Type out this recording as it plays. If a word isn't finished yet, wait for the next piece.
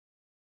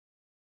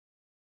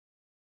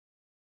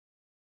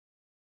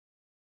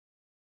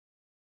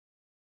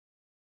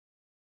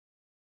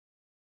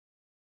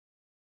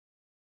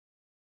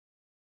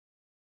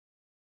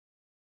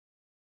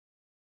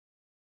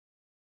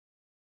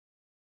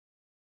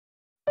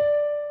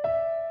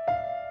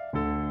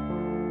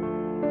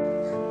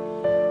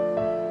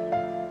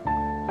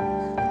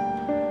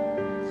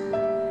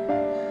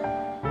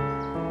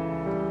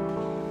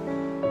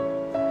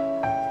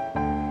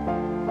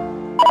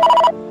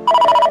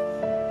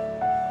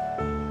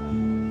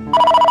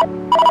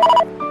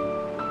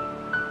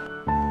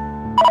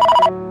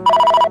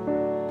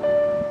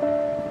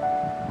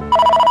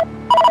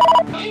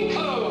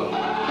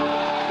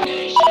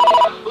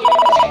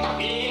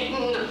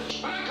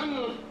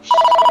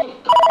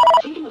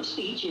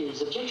which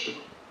is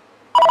objectionable.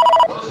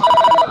 What has my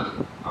friend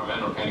done? Our men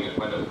are paying it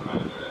whether the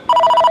manager.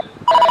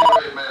 Any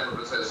brave man would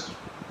resist.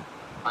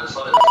 I'm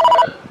sorry, Mr.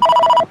 Chair.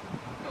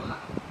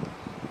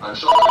 I'm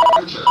sure that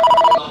in the future you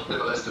will not be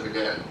molested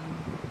again.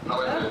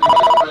 However, if you or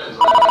your friends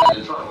are ever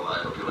in trouble, I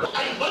hope you'll...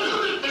 I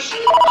wasn't the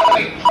shit.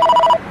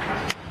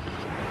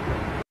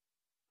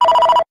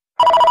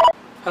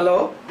 Hello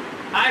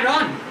hi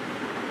Ron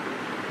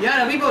यार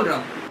अभी बोल रहा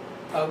हूँ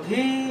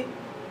अभी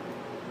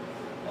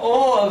ओ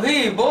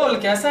अभी बोल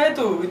कैसा है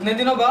तू इतने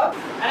दिनों बाद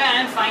अरे आई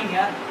एम फाइन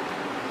यार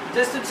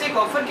जस्ट तुझसे एक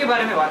ऑफर के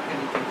बारे में बात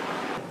करनी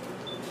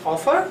थी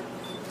ऑफर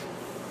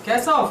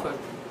कैसा ऑफर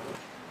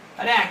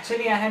अरे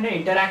actually I had an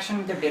interaction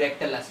with the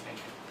director last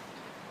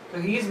night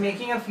तो he is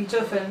making a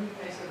feature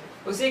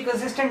film उसे एक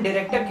असिस्टेंट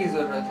डायरेक्टर की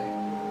जरूरत है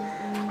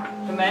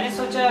तो मैंने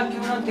सोचा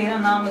क्यों ना तेरा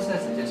नाम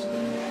उसे सजेस्ट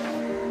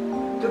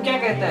करूं तू क्या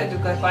कहता है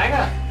तू कर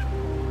पाएगा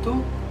तू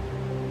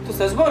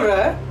सच बोल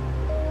रहा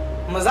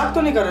है मजाक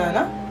तो नहीं कर रहा है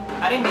ना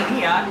अरे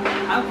नहीं यार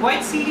आई एम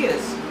क्वाइट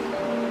सीरियस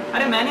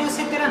अरे मैंने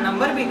उसे तेरा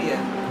नंबर भी दिया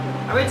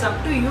अब इट्स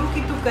अप टू यू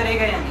कि तू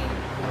करेगा या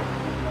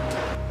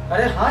नहीं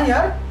अरे हाँ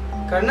यार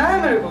करना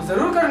है मेरे को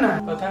जरूर करना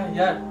है पता है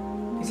यार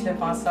पिछले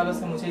 5 सालों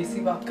से मुझे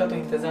इसी बात का तो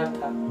इंतजार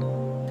था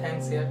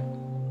थैंक्स यार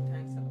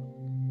thanks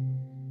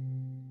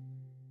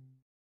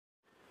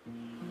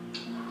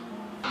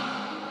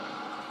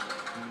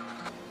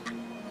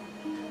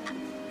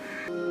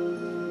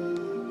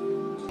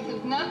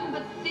Nothing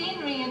but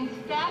scenery and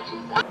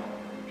statues.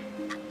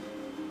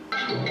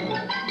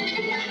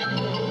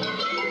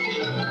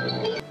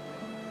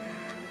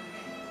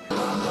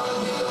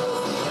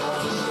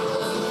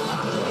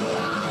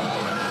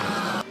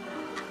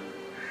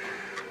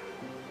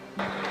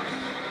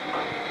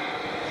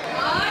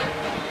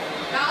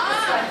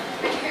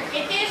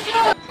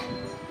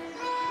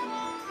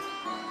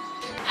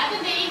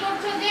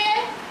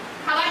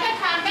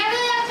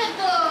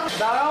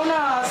 দাঁড়াও না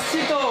আসছি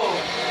তো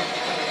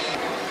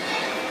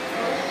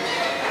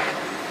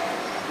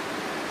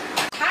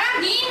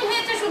সারাদিন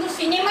হয়েছে শুধু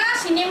সিনেমা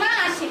সিনেমা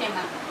আর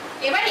সিনেমা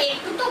এবার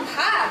একটু তো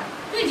ভাব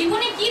তুই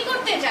জীবনে কি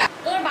করতে চাস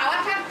তোর বাবা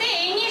থাকতে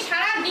এই নিয়ে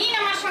সারাদিন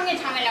আমার সঙ্গে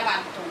ঝামেলা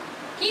বাঁধতো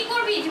কি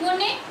করবি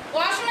জীবনে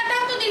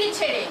পড়াশোনাটাও তো দিলি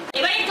ছেড়ে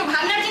এবার একটু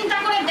ভাবনা চিন্তা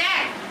করে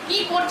দেখ কি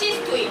করছিস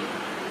তুই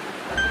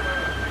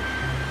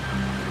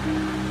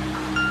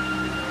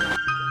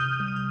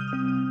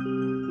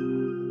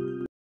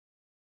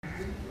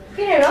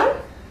কিরণ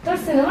তোর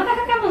সিনেমা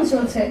দেখা কেমন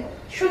চলছে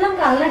শুনলাম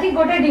কাল নাকি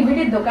গোটা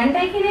ডিভিডির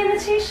দোকানটাই কিনে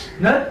এনেছিস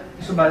না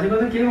এসব বাজে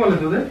কথা কে বলে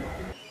তোদের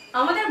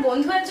আমাদের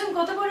বন্ধু একজন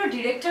কত বড়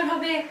ডিরেক্টর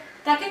হবে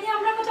তাকে নিয়ে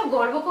আমরা কত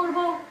গর্ব করব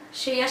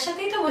সেই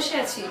আশাতেই তো বসে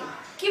আছি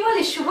কি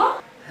বলিস শুভ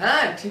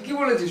হ্যাঁ ঠিকই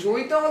বলেছিস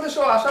ওই তো আমাদের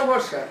সব আশা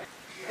ভরসা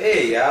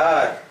এই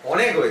यार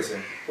অনেক হয়েছে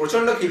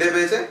প্রচন্ড খিদে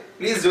পেয়েছে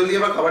প্লিজ জলদি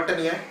আবার খাবারটা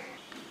নিয়ে আয়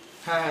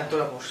হ্যাঁ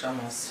তোরা বস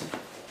আমি আসছি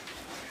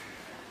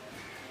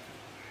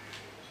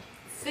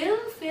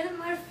ফিল্ম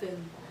আর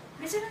ফিল্ম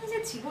বেচারা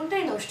নিজের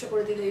জীবনটাই নষ্ট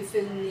করে দিল এই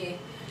ফিল্ম নিয়ে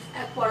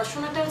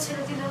পড়াশোনাটাও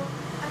ছেড়ে দিল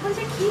এখন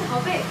যে কি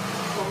হবে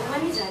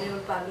ভগবানই জানে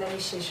ওর পাগলামি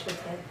শেষ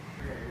কোথায়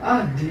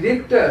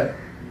ডিরেক্টর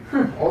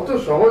অত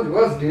সহজ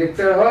বস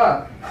ডিরেক্টর হওয়া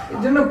এর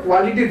জন্য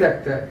কোয়ালিটি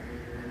থাকতে হয়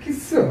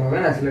কিছু হবে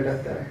না ছেলেটার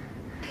দ্বারা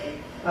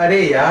আরে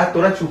यार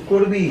তোরা চুপ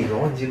করবি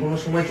রন যে কোনো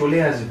সময় চলে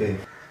আসবে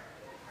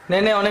নে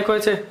নে অনেক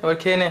হয়েছে এবার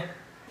খেয়ে নে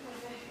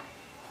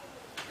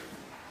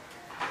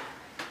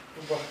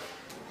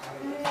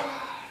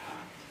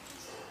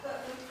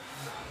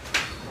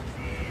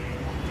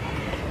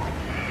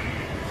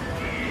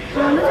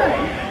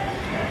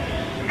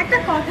একটা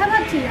কথা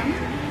ভাবছিলাম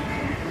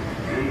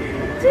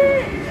যে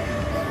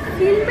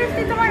ফিল্মে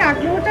যে তোমার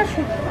আগ্রহটা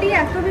সত্যি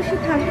এত বেশি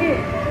থাকে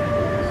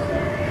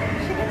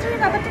সেক্ষেত্রে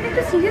ব্যাপারটাকে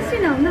একটু সিরিয়াসলি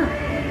নাও না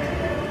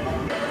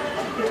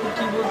কি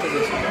বলতে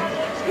চাইছিস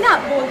না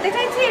বলতে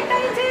চাইছি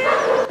এটাই যে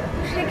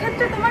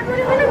সেক্ষেত্রে তোমার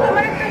মনে হয় না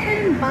তোমার একটা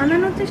ফিল্ম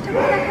বানানোর চেষ্টা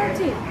করে দেখা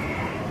উচিত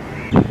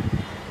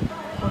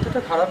কতটা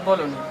খারাপ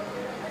বলনি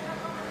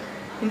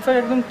ইনফ্যাক্ট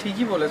একদম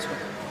ঠিকই বলেছো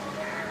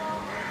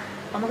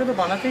আমাকে তো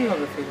বানাতেই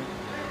হবে ফিল্ম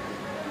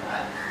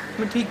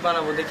আমি ঠিক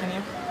বানাবো দেখে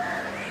নিও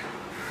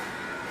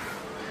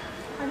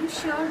আর ইউ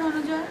শিওর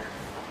রণজয়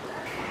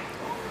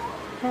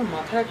আমার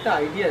মাথায় একটা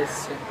আইডিয়া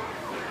এসছে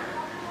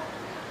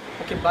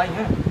ওকে বাই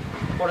হ্যাঁ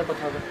পরে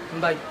কথা হবে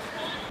বাই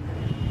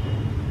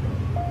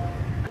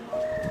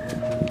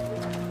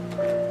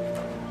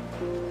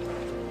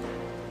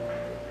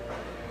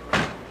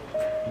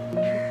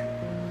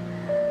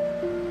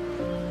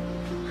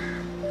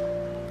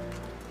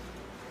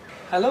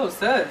হ্যালো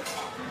স্যার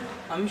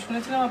আমি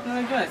শুনেছিলাম আপনার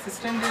একজন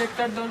অ্যাসিস্ট্যান্ট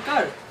ডিরেক্টর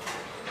দরকার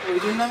ওই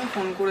জন্য আমি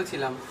ফোন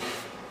করেছিলাম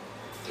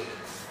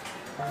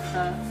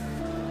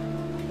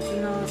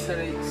না স্যার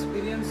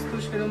এক্সপিরিয়েন্স তো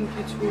সেরকম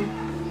কিছু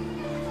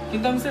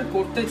কিন্তু আমি স্যার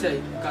করতে চাই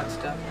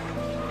কাজটা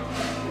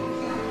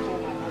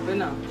হবে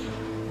না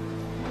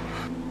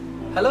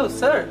হ্যালো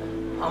স্যার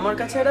আমার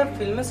কাছে একটা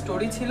ফিল্মের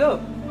স্টোরি ছিল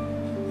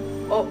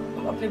ও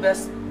আপনি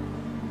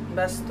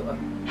ব্যস্ত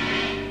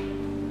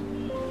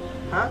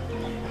হ্যাঁ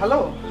হ্যালো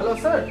হ্যালো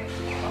স্যার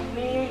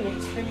আপনি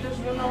নেক্সট ফিল্মটার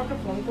জন্য আমাকে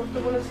ফোন করতে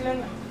বলেছিলেন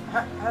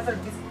হ্যাঁ হ্যাঁ স্যার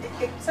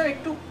স্যার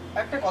একটু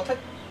একটা কথা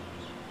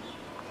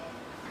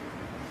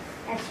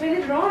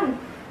অ্যাকচুয়ালি রন,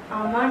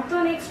 আমার তো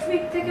নেক্সট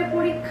উইক থেকে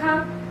পরীক্ষা,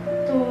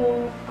 তো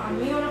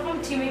আমি ওরকম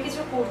টিমে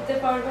কিছু করতে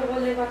পারবো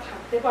বলে বা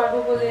থাকতে পারবো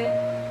বলে,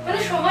 মানে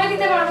সময়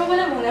দিতে পারবো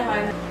বলে মনে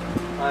হয় না।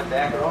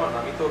 দেখ রন,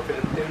 আমি তো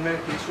ফিল্মের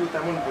কিছু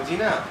তেমন বুঝি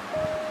না,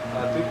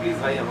 তুই প্লিজ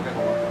ভাই আমাকে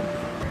ক্ষমা কর।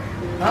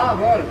 না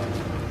বল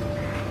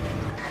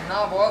না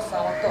বস,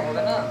 আমার তো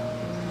হবে না।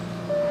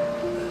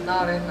 না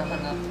রে, না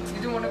না,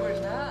 কিছু মনে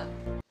করিস না।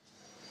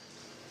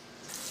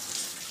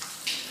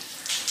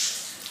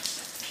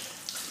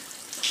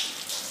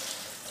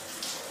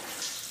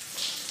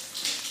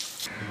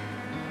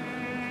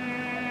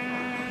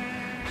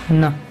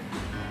 না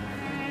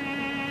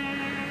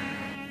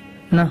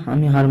না,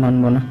 আমি হার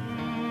মানব না,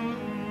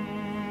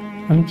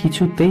 আমি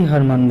কিছুতেই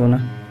হার মানব না।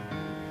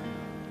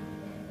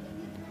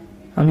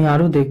 আমি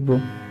আরো দেখব,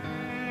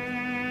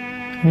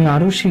 আমি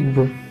আরো শিখব।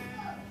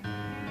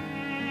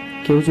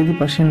 কেউ যদি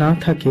পাশে না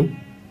থাকে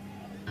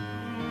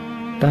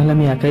তাহলে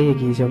আমি একাই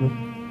এগিয়ে যাব।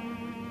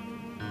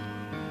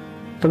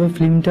 তবে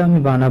ফিল্মটা আমি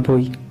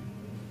বানাবই,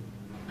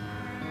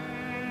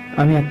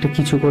 আমি একটা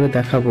কিছু করে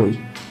দেখাবই।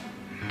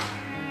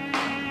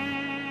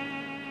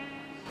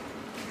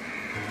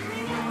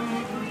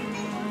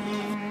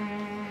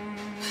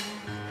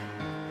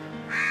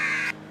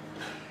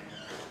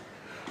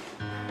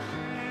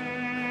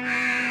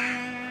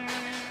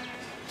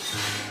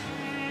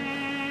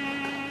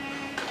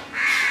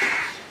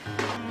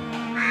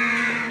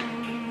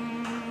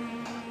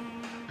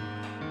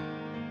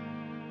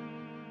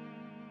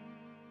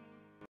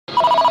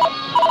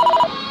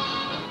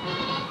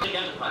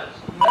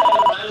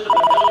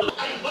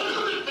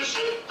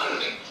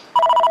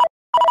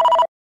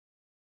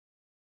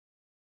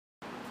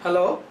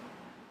 Hello,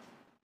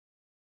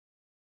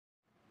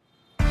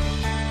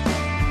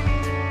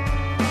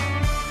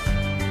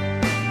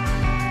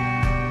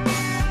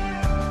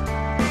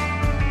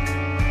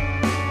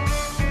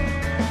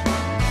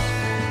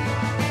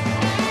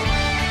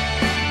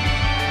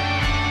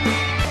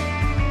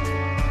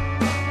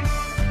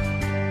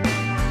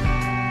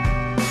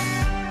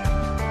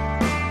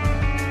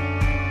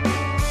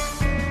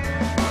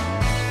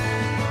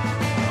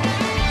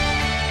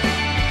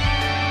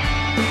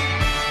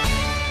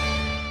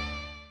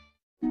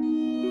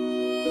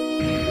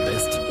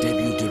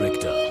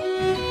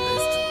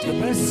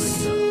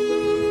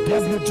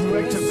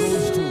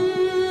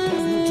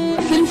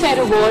 Filmfare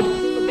Award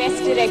for Best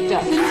Director.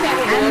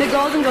 And the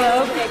Golden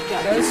Globe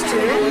goes to.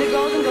 And the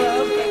Golden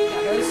Globe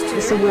goes to.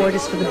 This award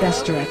is for the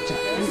Best Director.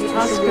 The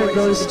Oscar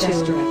goes to.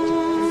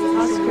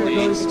 Oscar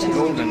goes to.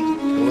 Golden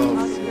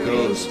Globe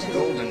goes.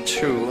 Golden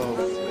Two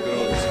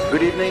goes.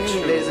 Good evening,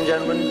 ladies and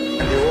gentlemen.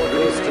 The award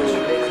goes to.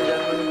 Ladies and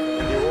gentlemen,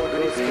 the award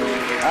goes to.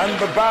 And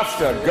the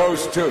BAFTA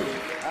goes to.